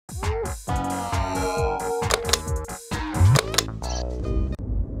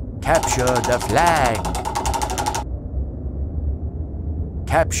Capture the flag.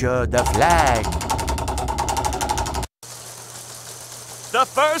 Capture the flag. The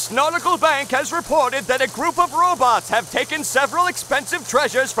First Nautical Bank has reported that a group of robots have taken several expensive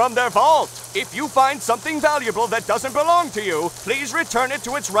treasures from their vault. If you find something valuable that doesn't belong to you, please return it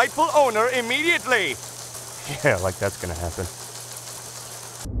to its rightful owner immediately. Yeah, like that's gonna happen.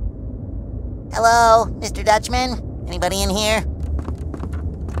 Hello, Mr. Dutchman? Anybody in here?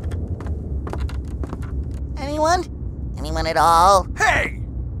 Anyone? Anyone at all? Hey!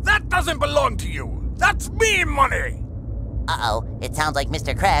 That doesn't belong to you! That's me money! Uh-oh, it sounds like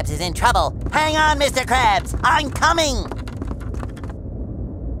Mr. Krabs is in trouble. Hang on, Mr. Krabs! I'm coming!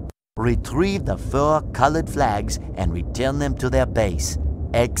 Retrieve the 4 colored flags and return them to their base.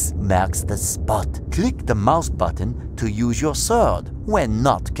 X marks the spot. Click the mouse button to use your sword when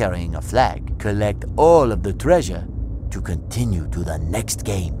not carrying a flag. Collect all of the treasure to continue to the next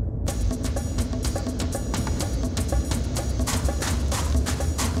game.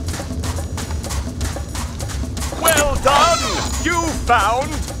 Well done! You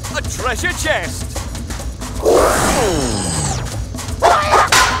found a treasure chest!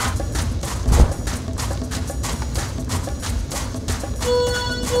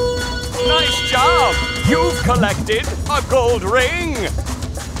 Nice job! You've collected a gold ring!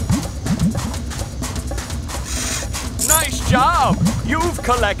 Nice job! You've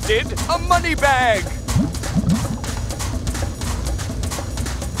collected a money bag!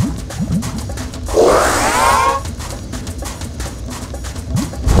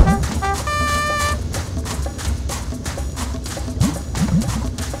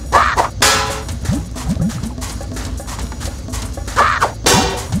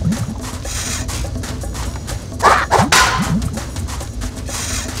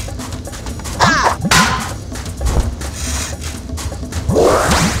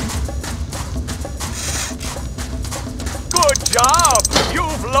 Good job!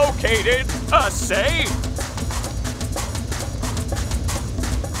 You've located a safe!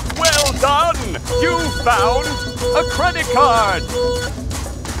 Well done! You found a credit card!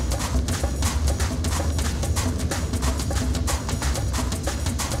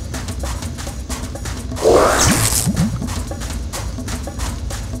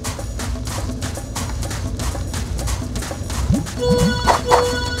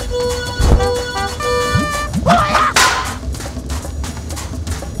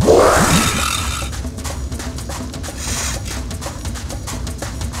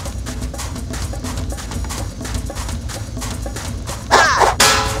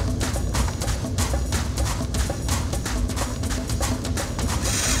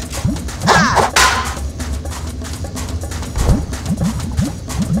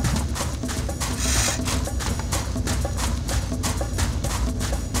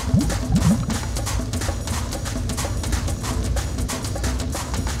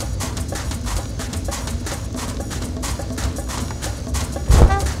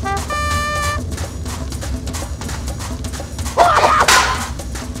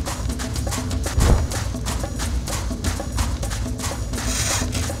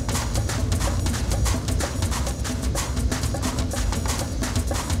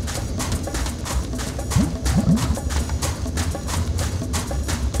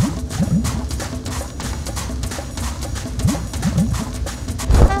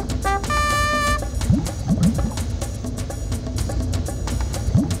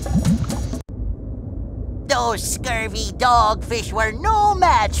 Those scurvy dogfish were no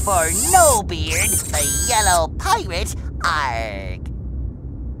match for No Beard, the yellow pirate. Arg.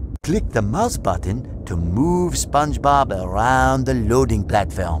 Click the mouse button to move SpongeBob around the loading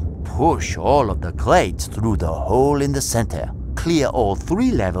platform. Push all of the crates through the hole in the center. Clear all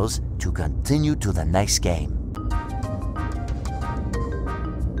 3 levels to continue to the next game.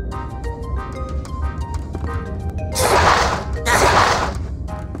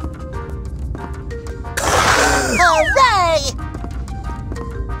 Hooray!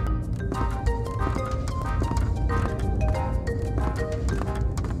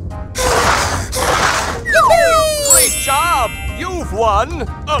 Great job! You've won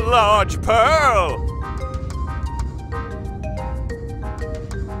a large pearl!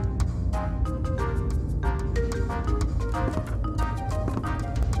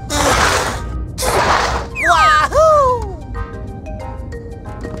 Wahoo!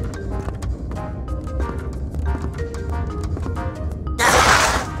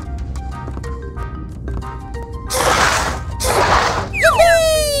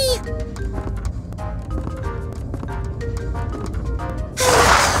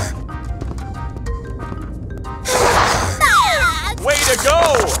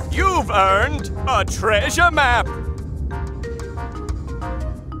 You've earned a treasure map.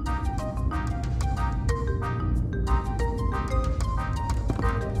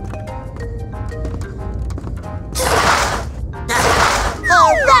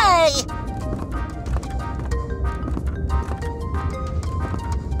 Hooray!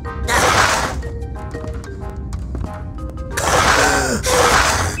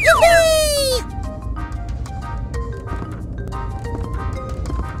 Yippee!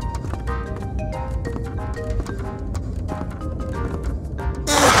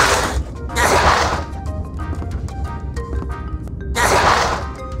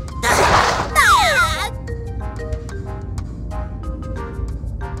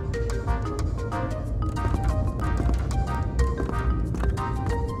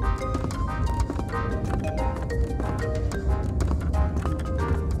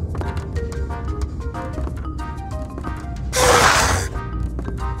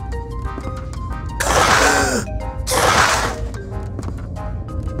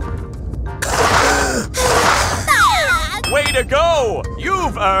 Way to go!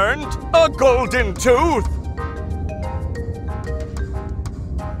 You've earned a golden tooth.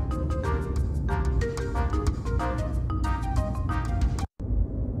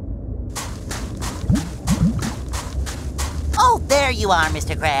 Oh, there you are,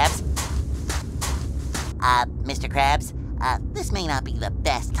 Mr. Krabs. Mr. Krabs, this may not be the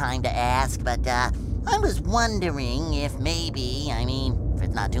best time to ask, but, I was wondering if maybe, if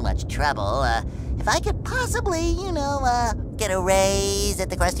it's not too much trouble, if I could possibly, get a raise at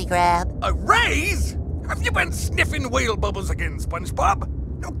the Krusty Krab. A raise? Have you been sniffing whale bubbles again, SpongeBob?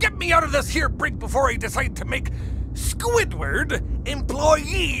 Now get me out of this here brig before I decide to make Squidward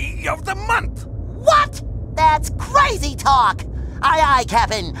Employee of the Month. What? That's crazy talk! Aye, aye,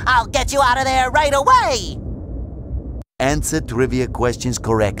 Captain. I'll get you out of there right away! Answer trivia questions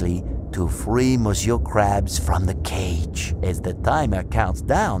correctly to free Monsieur Krabs from the cage. As the timer counts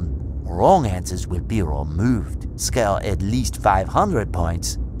down, wrong answers will be removed. Score at least 500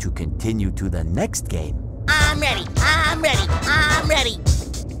 points to continue to the next game. I'm ready, I'm ready, I'm ready!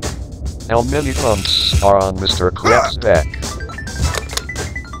 How many bumps are on Mr. Krabs' back?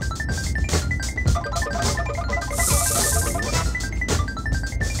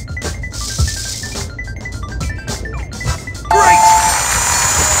 Great!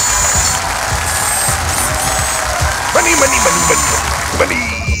 Money, money, money, money, money!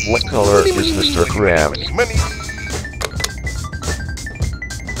 What color is Mr. Krabs? Money!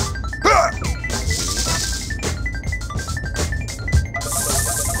 Ha!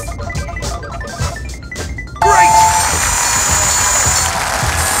 Great!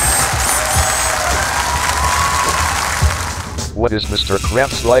 What is Mr.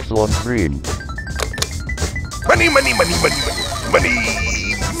 Krabs' lifelong dream? Money, money, money, money, money, money!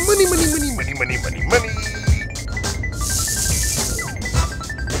 Money, money, money, money, money, money, money!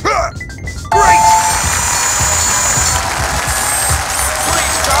 Ha! Great!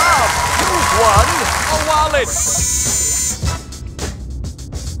 Great job! You've won a wallet!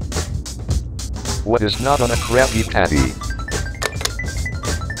 What is not on a Krabby Patty?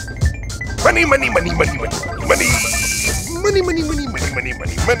 Money, money, money, money, money, money! Money, money, money, money, money,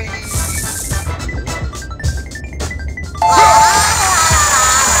 money, money!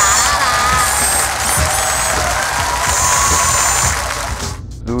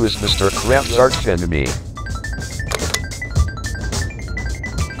 Who is Mr. Krabs' archenemy?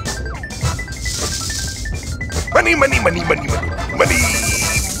 Money, money, money, money, money, money!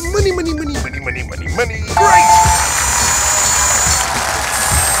 Money, money, money, money, money, money, money! Great!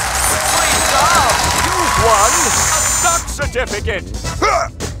 Great job! You've won a stock certificate! Ha!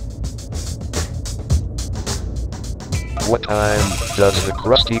 What time does the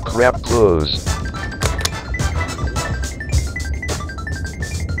Krusty Krab close?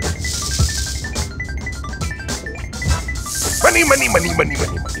 Money, money, money, money,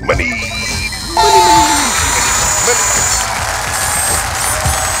 money, money, money!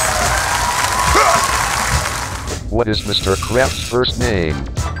 What is Mr. Krabs' first name?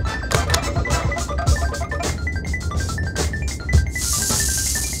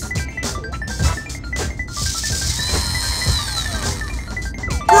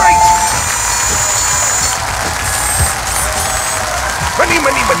 Great! Money,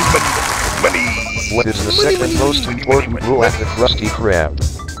 money, money, money, money, money! What is the second most important rule at the Krusty Krab?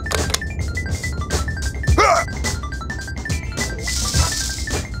 Ha!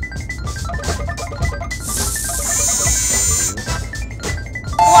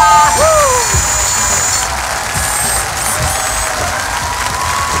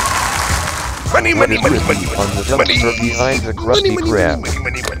 Money, What money, is money, written money, on the money, dumpster behind the Krusty money, Krab? money,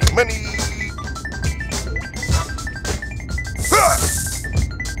 money, money, money. Ah!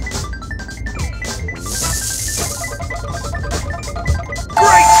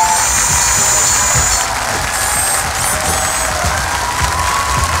 Great!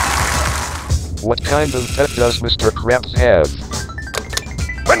 What kind of pet does Mr. Krabs have?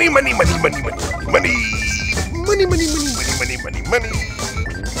 Money, money, money, money, money, money, money, money, money, money, money, money.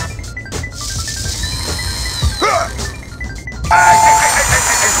 Ah!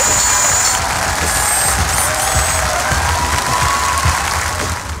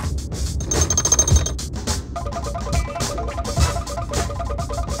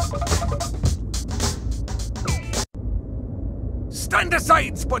 Stand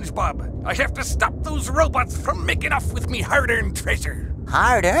aside, SpongeBob! I have to stop those robots from making off with me hard-earned treasure.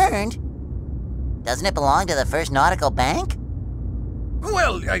 Hard-earned? Doesn't it belong to the First Nautical Bank?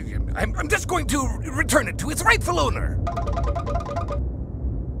 Well, I'm just going to return it to its rightful owner.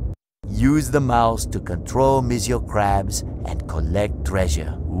 Use the mouse to control Monsieur Krabs and collect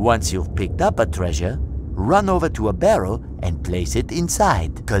treasure. Once you've picked up a treasure, run over to a barrel and place it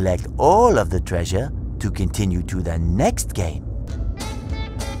inside. Collect all of the treasure to continue to the next game.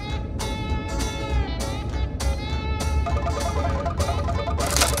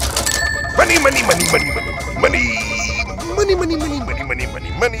 Money, money, money, money, money, money, money, money, money, money, money,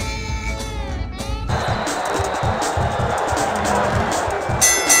 money, money.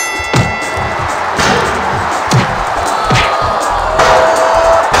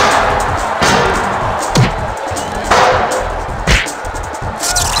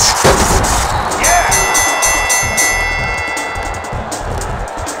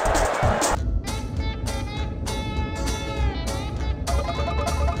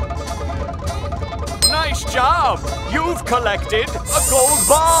 Nice job! You've collected a gold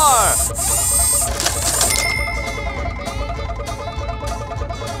bar!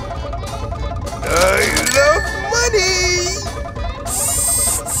 I love money!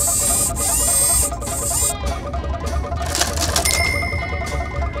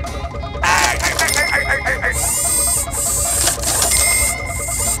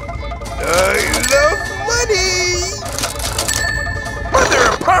 I love money! Mother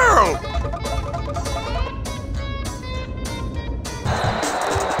of pearl!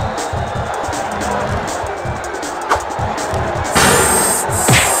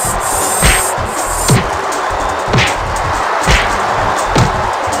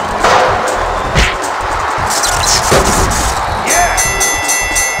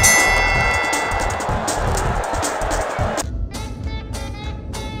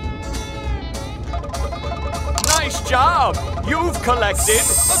 Nice job! You've collected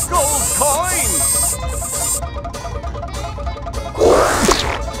a gold coin!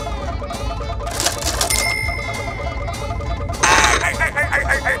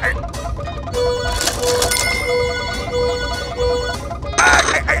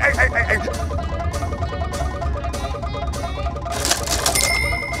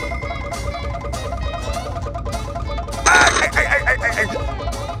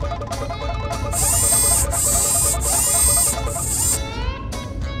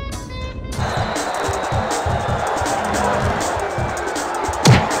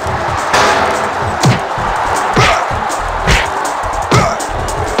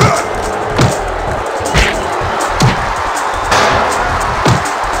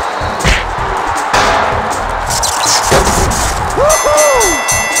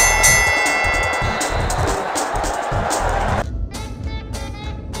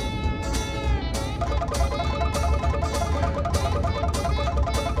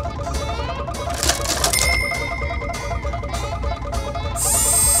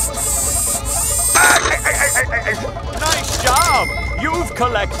 Nice job! You've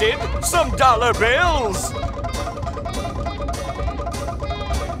collected some dollar bills!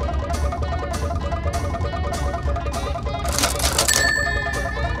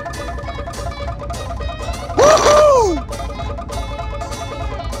 Woohoo!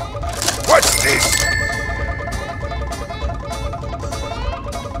 What's this?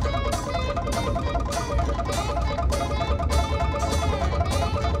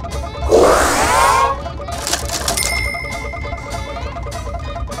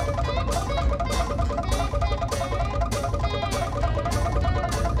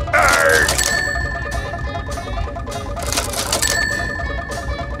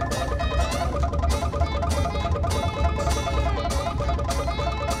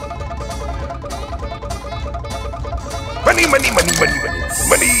 Money, money, money, money, money,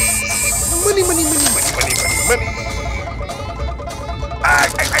 money, money, money, money, money, money, money, money.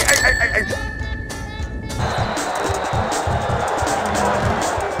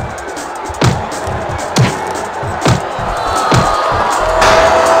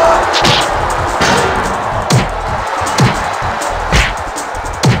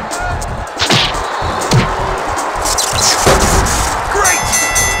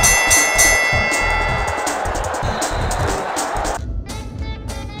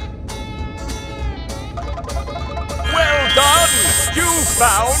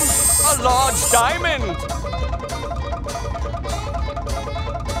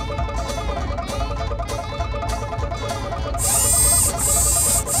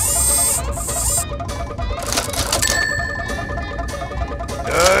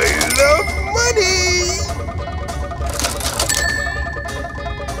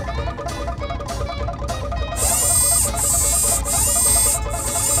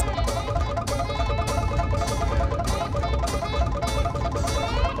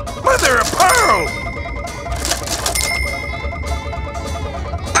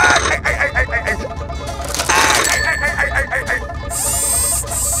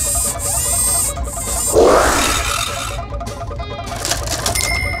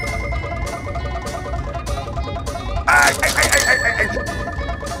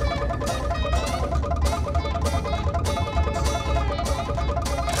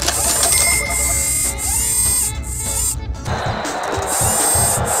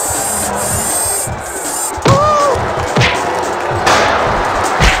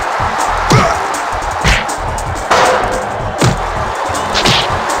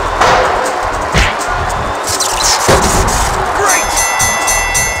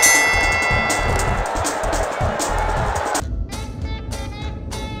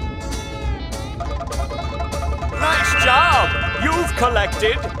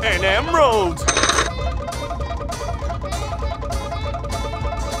 harvested an emerald.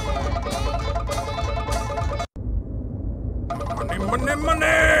 Money, money,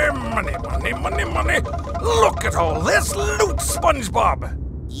 money, money, money, money. Look at all this loot, SpongeBob.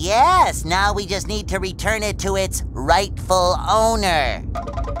 Yes, now we just need to return it to its rightful owner.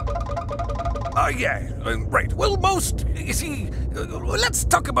 Right. Well, you see, let's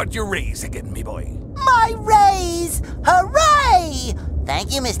talk about your raise again, me boy. My raise! Hooray!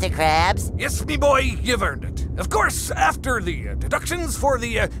 Thank you, Mr. Krabs. Yes, me boy, you've earned it. Of course, after the deductions for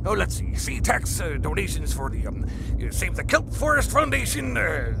the, tax donations for the, Save the Kelp Forest Foundation,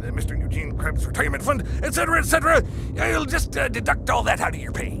 the Mr. Eugene Krabs Retirement Fund, etc., I'll just deduct all that out of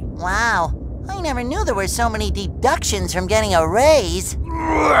your pay. Wow, I never knew there were so many deductions from getting a raise.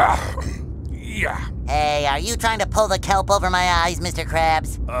 Yeah. Hey, are you trying to pull the kelp over my eyes, Mr.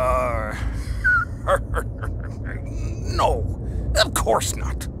 Krabs? No, of course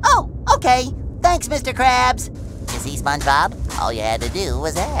not. Oh, okay. Thanks, Mr. Krabs. You see, SpongeBob, all you had to do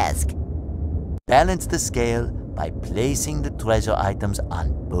was ask. Balance the scale by placing the treasure items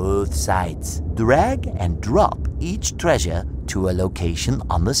on both sides. Drag and drop each treasure to a location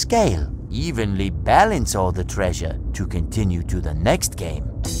on the scale. Evenly balance all the treasure to continue to the next game.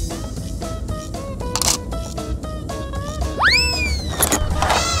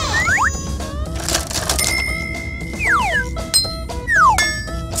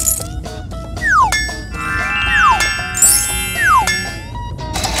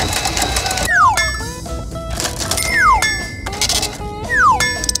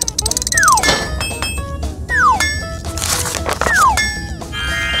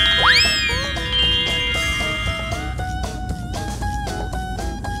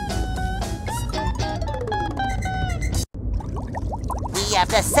 We have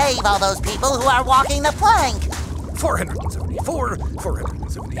to save all those people who are walking the plank. 474,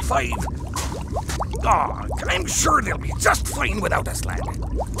 475. I'm sure they'll be just fine without us, lad.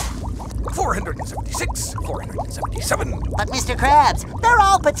 476, 477. But Mr. Krabs, they're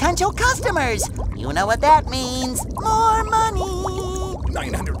all potential customers. You know what that means. More money.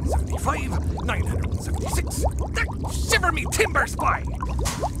 975, 976. Shiver me timbers, boy!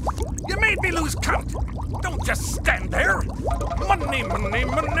 You made me lose count. Don't just stand there. Money, money, money,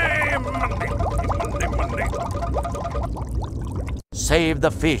 money, money, money. Save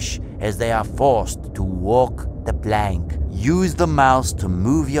the fish as they are forced to walk the plank. Use the mouse to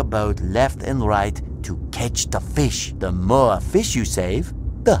move your boat left and right to catch the fish. The more fish you save,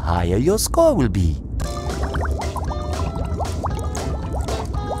 the higher your score will be.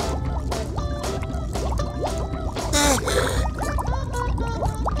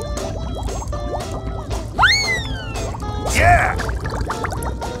 Yeah!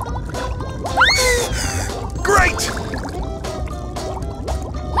 Great!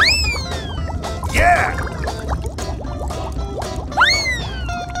 Yeah!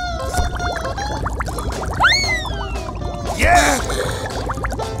 Yeah!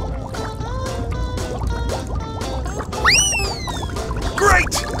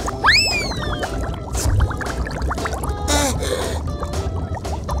 Great!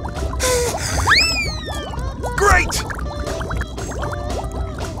 Great!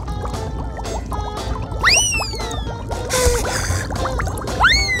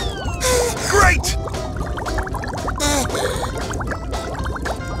 Great!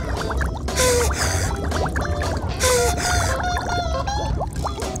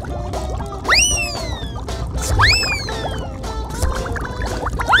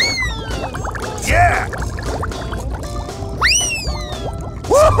 Yeah!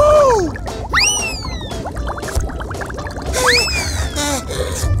 Woohoo!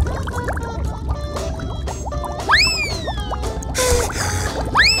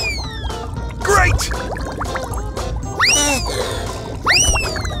 Great!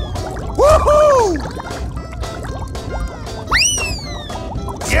 Woohoo!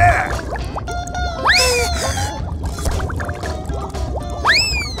 Yeah!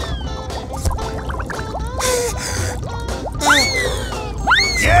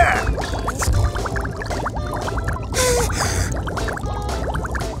 Yeah!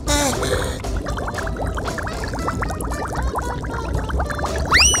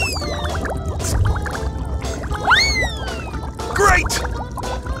 Great!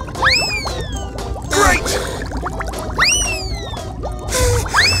 Great!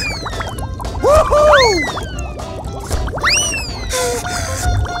 Woohoo!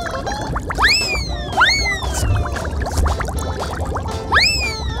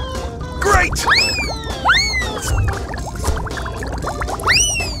 Great!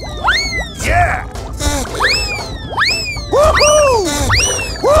 Yeah! Woohoo!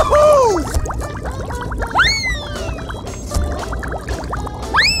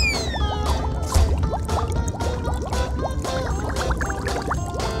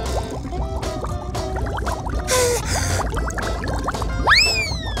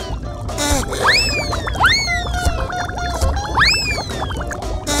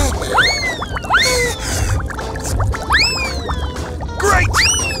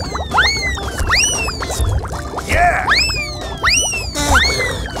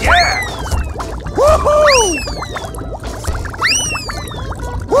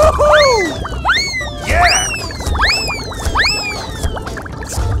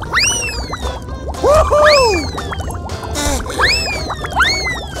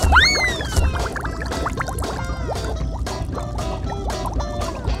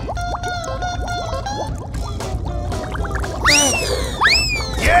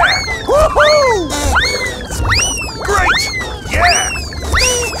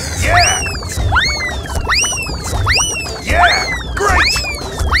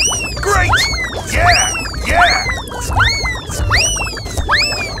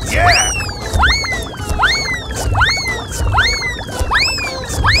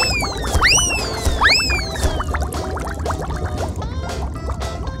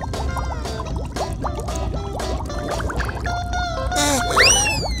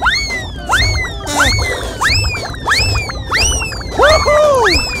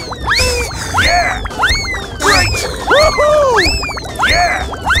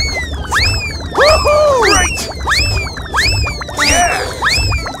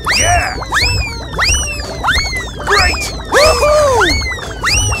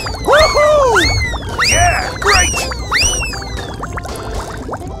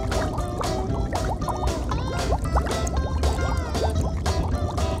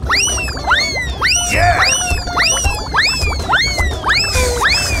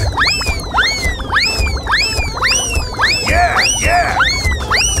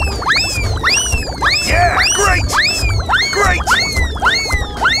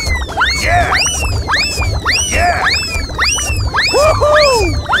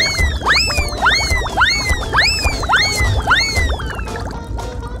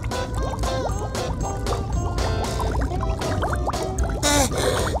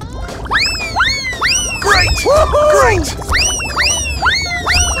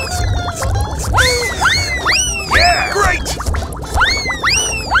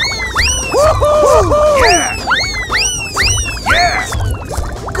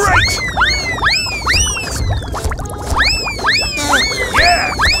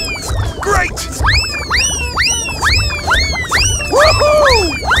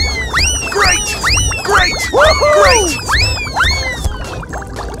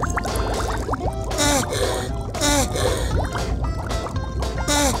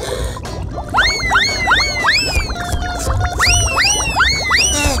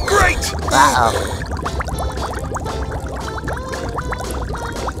 Uh-oh.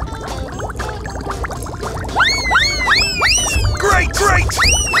 Great, great!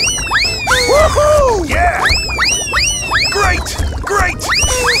 Woohoo! Yeah! Great, great!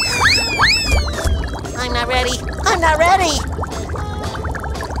 I'm not ready. I'm not ready.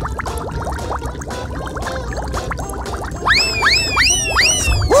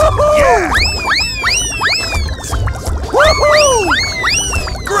 Woohoo! Yeah! Woohoo!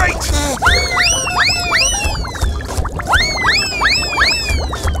 Great!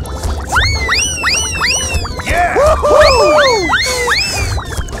 Yeah! Woohoo!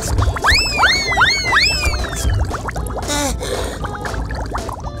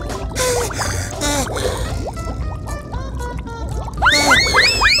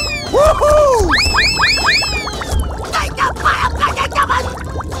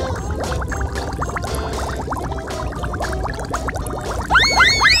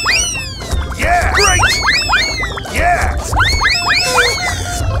 Yeah! Great! Yeah!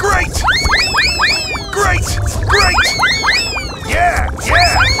 Great! Great! Great! Yeah!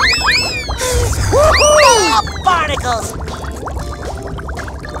 Yeah! Woohoo! Oh, barnacles!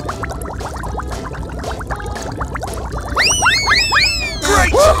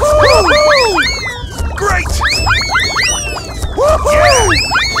 Great! Woohoo! Great! Woohoo! Yeah!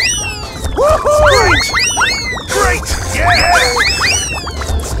 Woohoo! Great! Great! Yeah!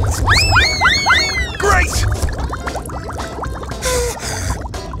 Great!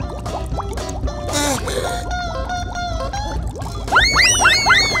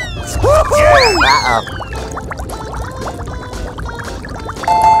 Woohoo! Yeah! Uh-oh.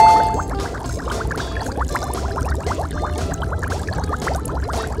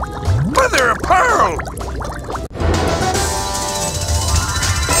 Mother of pearl!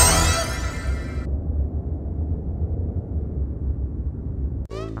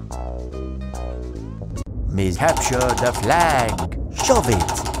 Mais capture the flag. Shove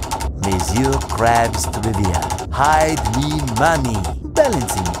it. Monsieur Krabs Trivia. Hide me money.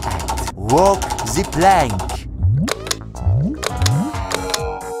 Balancing act. Walk the plank.